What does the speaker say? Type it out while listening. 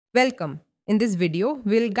Welcome. In this video,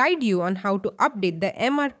 we'll guide you on how to update the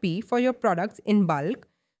MRP for your products in bulk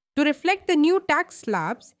to reflect the new tax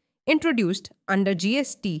slabs introduced under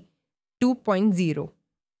GST 2.0.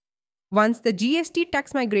 Once the GST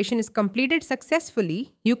tax migration is completed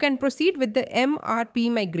successfully, you can proceed with the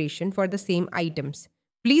MRP migration for the same items.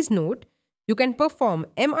 Please note, you can perform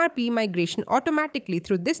MRP migration automatically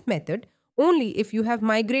through this method only if you have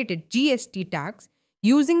migrated GST tax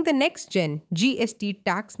using the Next Gen GST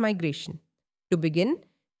tax migration. To begin,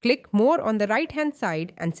 click More on the right hand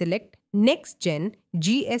side and select Next Gen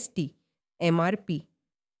GST MRP.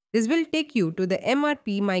 This will take you to the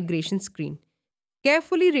MRP migration screen.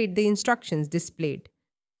 Carefully read the instructions displayed.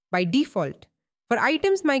 By default, for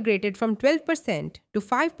items migrated from 12% to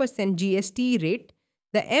 5% GST rate,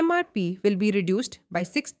 the MRP will be reduced by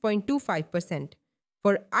 6.25%.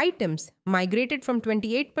 For items migrated from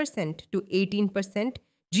 28% to 18%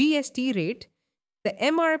 GST rate, the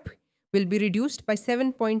MRP will be reduced by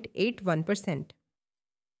 7.81%.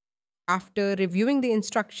 After reviewing the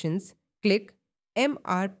instructions, click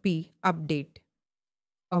MRP Update.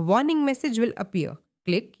 A warning message will appear.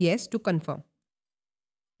 Click Yes to confirm.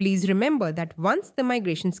 Please remember that once the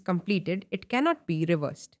migration is completed, it cannot be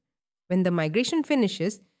reversed. When the migration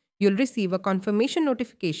finishes, you'll receive a confirmation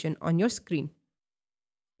notification on your screen.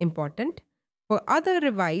 Important: for other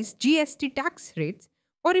revised GST tax rates,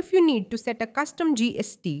 or if you need to set a custom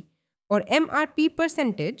GST or MRP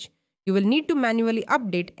percentage, you will need to manually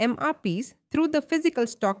update MRPs through the physical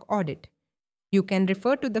stock audit. You can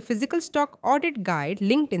refer to the physical stock audit guide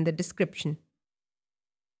linked in the description.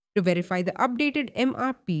 To verify the updated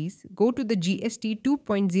MRPs, go to the GST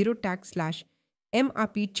 2.0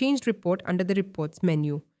 tax/MRP changed report under the reports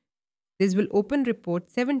menu. This will open report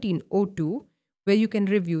 1702 where you can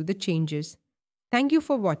review the changes. Thank you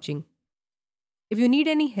for watching. If you need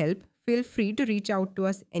any help, feel free to reach out to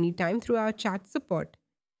us anytime through our chat support.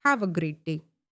 Have a great day.